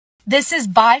This is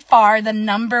by far the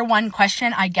 #1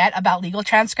 question I get about legal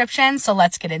transcription, so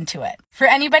let's get into it. For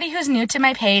anybody who's new to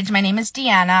my page, my name is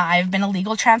Deanna. I've been a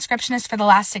legal transcriptionist for the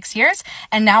last 6 years,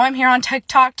 and now I'm here on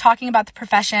TikTok talking about the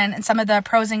profession and some of the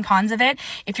pros and cons of it.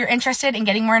 If you're interested in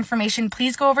getting more information,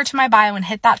 please go over to my bio and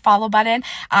hit that follow button.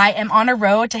 I am on a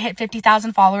road to hit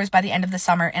 50,000 followers by the end of the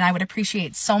summer, and I would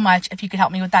appreciate so much if you could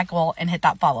help me with that goal and hit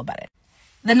that follow button.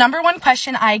 The #1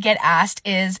 question I get asked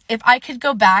is, if I could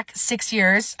go back 6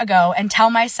 years ago and tell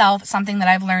myself something that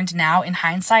I've learned now in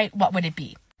hindsight, what would it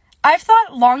be? I've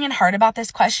thought long and hard about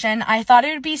this question. I thought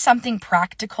it would be something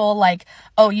practical like,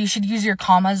 oh, you should use your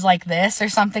commas like this or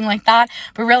something like that.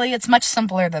 But really, it's much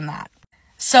simpler than that.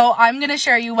 So I'm going to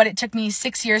share you what it took me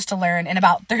 6 years to learn in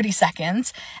about 30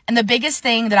 seconds. And the biggest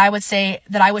thing that I would say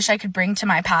that I wish I could bring to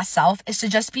my past self is to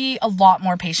just be a lot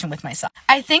more patient with myself.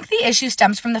 I think the issue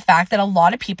stems from the fact that a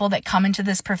lot of people that come into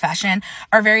this profession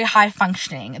are very high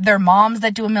functioning. They're moms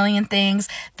that do a million things.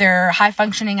 They're high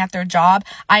functioning at their job.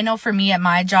 I know for me at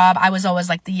my job, I was always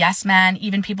like the yes man.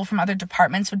 Even people from other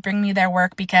departments would bring me their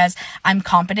work because I'm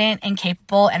competent and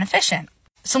capable and efficient.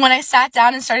 So when I sat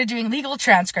down and started doing legal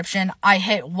transcription, I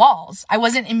hit walls. I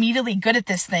wasn't immediately good at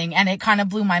this thing, and it kind of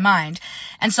blew my mind.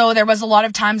 And so there was a lot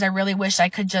of times I really wished I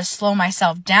could just slow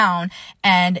myself down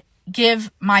and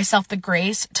give myself the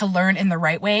grace to learn in the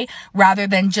right way rather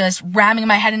than just ramming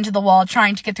my head into the wall,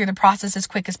 trying to get through the process as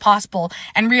quick as possible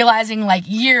and realizing like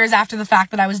years after the fact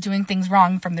that I was doing things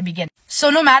wrong from the beginning. So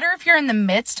no matter if you're in the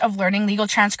midst of learning legal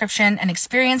transcription and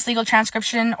experienced legal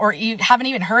transcription, or you haven't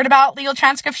even heard about legal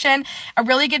transcription, a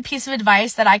really good piece of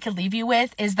advice that I could leave you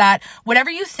with is that whatever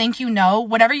you think you know,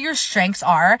 whatever your strengths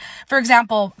are, for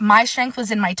example, my strength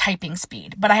was in my typing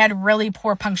speed, but I had really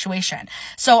poor punctuation.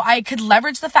 So I could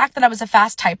leverage the fact that I was a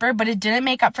fast typer, but it didn't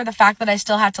make up for the fact that I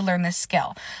still had to learn this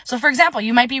skill. So for example,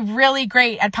 you might be really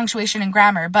great at punctuation and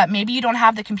grammar, but maybe you don't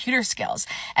have the computer skills.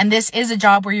 And this is a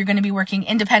job where you're going to be working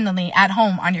independently at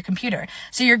home on your computer.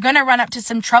 So you're going to run up to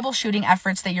some troubleshooting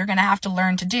efforts that you're going to have to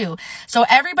learn to do. So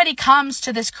everybody comes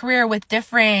to this career with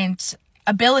different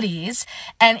abilities,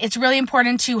 and it's really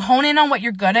important to hone in on what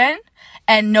you're good in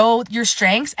and know your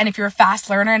strengths, and if you're a fast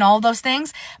learner and all of those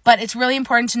things. But it's really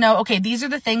important to know, okay, these are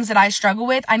the things that I struggle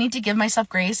with. I need to give myself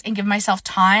grace and give myself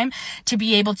time to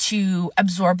be able to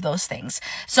absorb those things.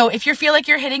 So if you feel like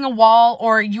you're hitting a wall,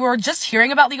 or you're just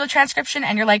hearing about legal transcription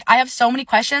and you're like, I have so many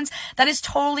questions, that is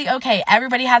totally okay.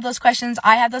 Everybody had those questions.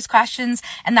 I had those questions,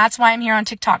 and that's why I'm here on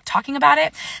TikTok talking about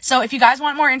it. So if you guys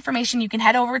want more information, you can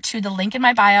head over to the link in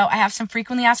my bio. I have some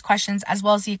frequently asked questions as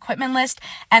well as the equipment list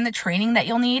and the training that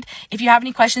you'll need. If you have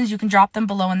any questions, you can drop them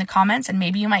below in the comments, and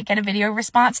maybe you might get a video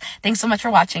response. Thanks so much for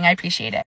watching. I appreciate it.